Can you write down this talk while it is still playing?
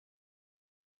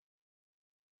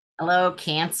Hello,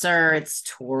 Cancer. It's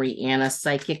Tori Anna,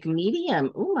 psychic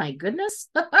medium. Oh my goodness.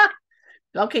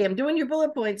 Okay, I'm doing your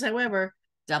bullet points. However,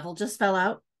 Devil just fell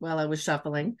out while I was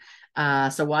shuffling.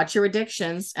 So watch your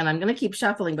addictions, and I'm going to keep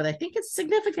shuffling, but I think it's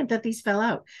significant that these fell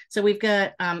out. So we've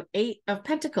got Eight of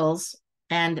Pentacles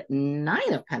and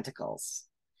Nine of Pentacles.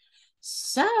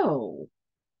 So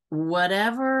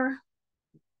whatever,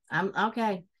 I'm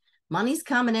okay. Money's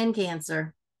coming in,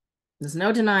 Cancer. There's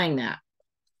no denying that.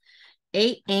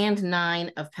 Eight and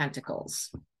Nine of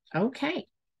Pentacles. Okay.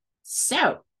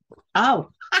 So, oh,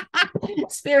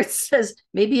 Spirit says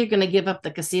maybe you're going to give up the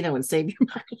casino and save your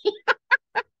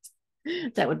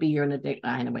money. That would be your addiction.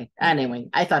 Anyway,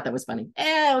 I thought that was funny.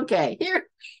 Okay,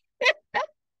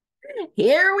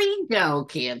 here we go,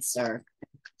 Cancer.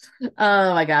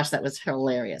 Oh my gosh, that was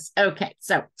hilarious. Okay,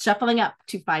 so shuffling up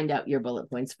to find out your bullet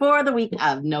points for the week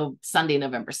of Sunday,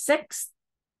 November 6th.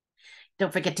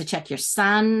 Don't forget to check your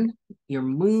sun, your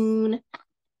moon,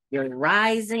 your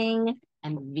rising,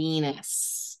 and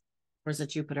Venus. Or is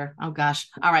it Jupiter? Oh gosh.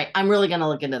 All right. I'm really going to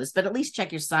look into this, but at least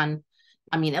check your sun.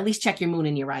 At least check your moon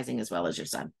and your rising as well as your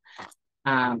sun.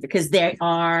 Because there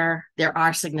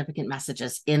are significant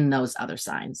messages in those other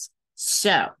signs.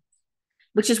 So,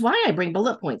 which is why I bring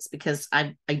bullet points, because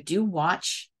I do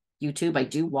watch YouTube. I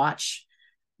do watch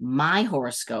my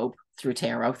horoscope through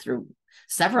tarot, through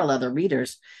several other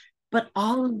readers, but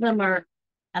all of them are,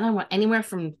 I don't know, anywhere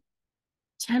from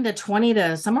 10 to 20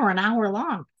 to somewhere an hour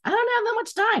long. I don't have that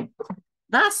much time.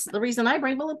 That's the reason I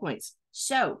bring bullet points.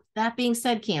 So that being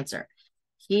said, Cancer,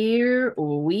 here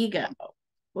we go.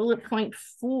 Bullet point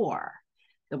 4,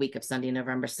 the week of Sunday,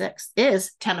 November 6th,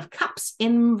 is 10 of Cups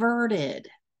inverted.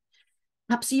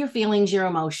 Cups are your feelings, your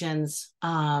emotions.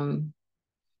 Tens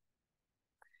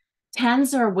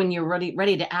are when you're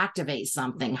ready to activate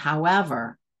something.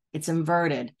 However, it's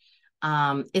inverted.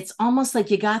 It's almost like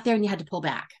you got there and you had to pull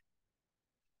back.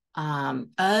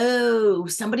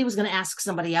 Somebody was going to ask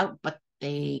somebody out, but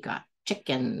they got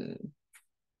chicken.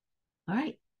 All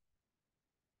right.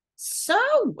 So,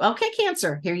 okay,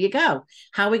 Cancer, here you go.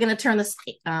 How are we going to turn this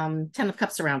 10 of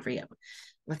Cups around for you?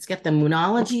 Let's get the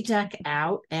Moonology deck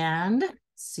out and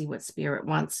see what Spirit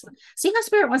wants. See how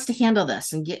Spirit wants to handle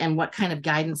this and what kind of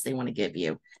guidance they want to give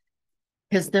you.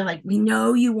 Because they're like, we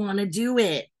know you want to do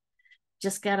it.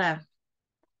 Just gotta.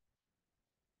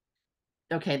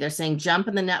 Okay, they're saying jump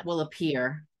and the net will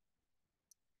appear.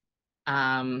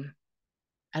 I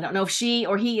don't know if she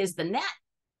or he is the net,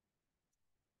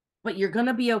 but you're going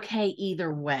to be okay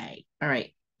either way. All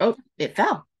right. Oh, it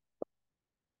fell.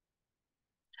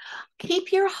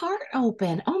 Keep your heart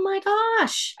open. Oh my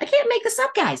gosh. I can't make this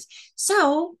up, guys.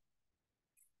 So,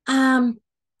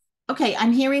 okay,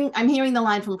 I'm hearing the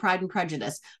line from Pride and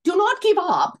Prejudice. Do not give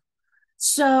up.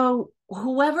 So,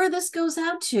 whoever this goes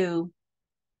out to,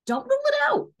 don't rule it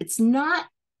out. It's not,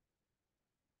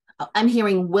 I'm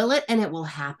hearing will it and it will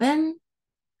happen.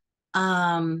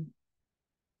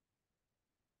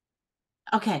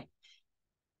 Okay.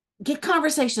 Get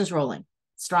conversations rolling,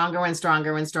 stronger and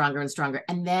stronger and stronger and stronger.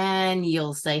 And then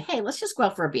you'll say, hey, let's just go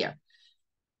out for a beer.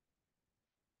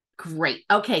 Great.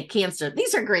 Okay, Cancer.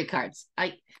 These are great cards.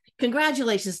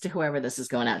 Congratulations to whoever this is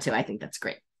going out to. I think that's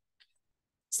great.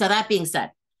 So that being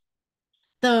said,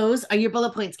 those are your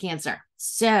bullet points, Cancer.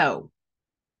 So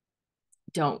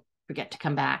don't forget to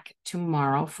come back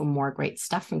tomorrow for more great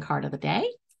stuff and card of the day.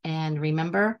 And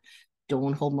remember,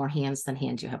 don't hold more hands than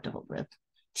hands you have to hold with.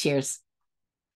 Cheers.